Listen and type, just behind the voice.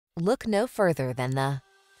Look no further than the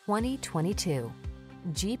 2022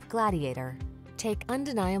 Jeep Gladiator. Take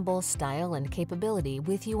undeniable style and capability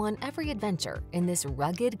with you on every adventure in this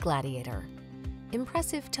rugged Gladiator.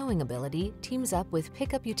 Impressive towing ability teams up with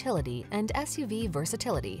pickup utility and SUV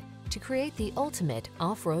versatility to create the ultimate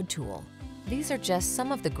off-road tool. These are just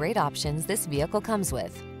some of the great options this vehicle comes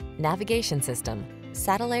with: navigation system,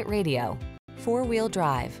 satellite radio, four-wheel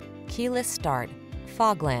drive, keyless start,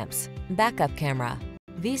 fog lamps, backup camera,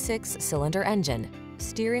 V6 cylinder engine,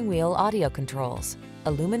 steering wheel audio controls,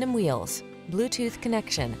 aluminum wheels, Bluetooth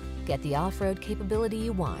connection. Get the off-road capability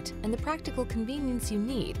you want and the practical convenience you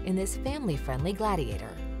need in this family-friendly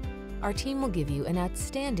Gladiator. Our team will give you an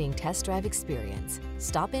outstanding test drive experience.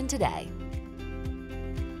 Stop in today.